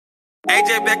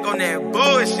AJ back on that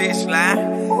bullshit, Sly.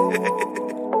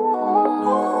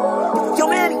 Yo,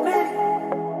 Mackey.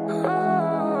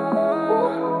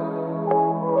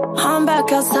 I'm back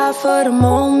outside for the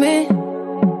moment.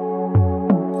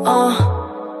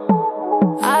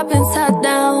 I've been tied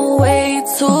down way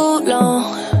too long.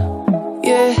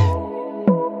 Yeah,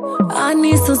 I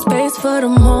need some space for the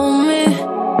moment.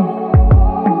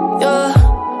 Yeah,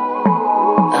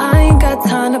 I ain't got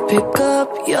time to pick up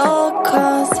your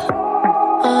calls.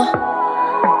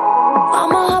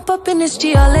 I'ma hop up in this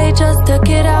GLA just to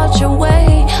get out your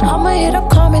way. I'ma hit a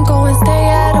car and go and stay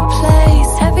at a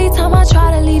place. Every time I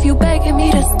try to leave, you begging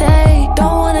me to stay.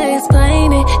 Don't wanna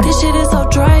explain it, this shit is so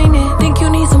draining. Think you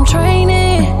need some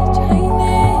training?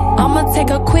 I'ma take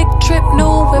a quick trip,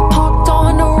 new whip parked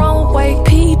on the runway.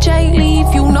 PJ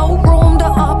leave, you no room to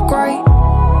upgrade.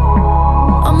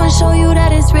 I'ma show you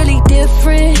that it's really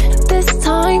different this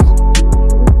time.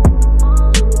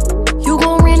 You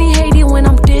gon' really hate it when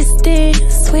I'm distant.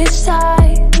 Switch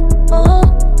sides.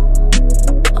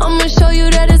 I'ma show you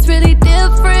that it's really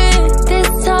different this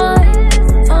time.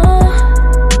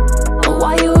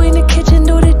 Why you in the kitchen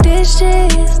do the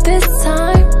dishes this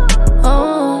time?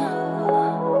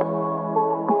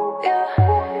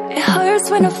 It hurts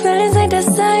when the feelings ain't the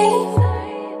same.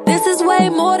 This is way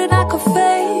more than I could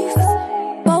face.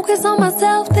 Focus on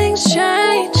myself, things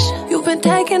change. You've been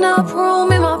taking up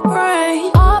room in my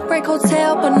brain. Heartbreak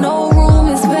hotel, but no room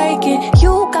is vacant.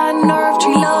 You got nerve,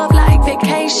 treat love like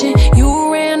vacation.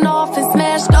 You ran off and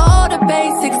smashed all the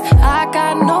basics. I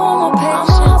got no more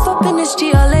patience. I'ma hop up in this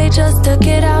GLA just to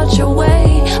get out your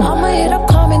way. I'ma hit a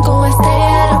car and go and stay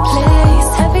at a place.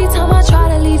 Every time I try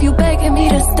to leave, you begging me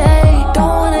to stay.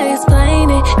 Don't wanna explain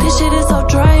it, this shit is so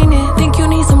draining. Think you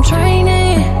need some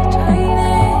training?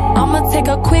 I'ma take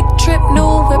a quick trip,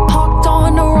 new whip parked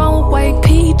on the runway.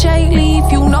 PJ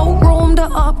leave, you no room to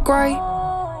upgrade.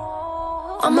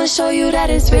 I'ma show you that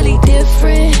it's really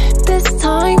different this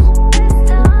time.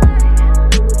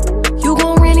 You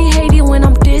gon' really hate it when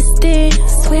I'm distant.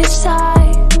 Switch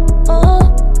sides.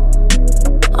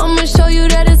 I'ma show you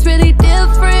that it's really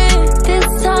different this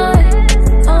time.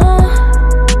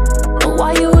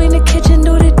 Why you in the kitchen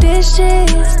do the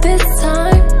dishes this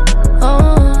time?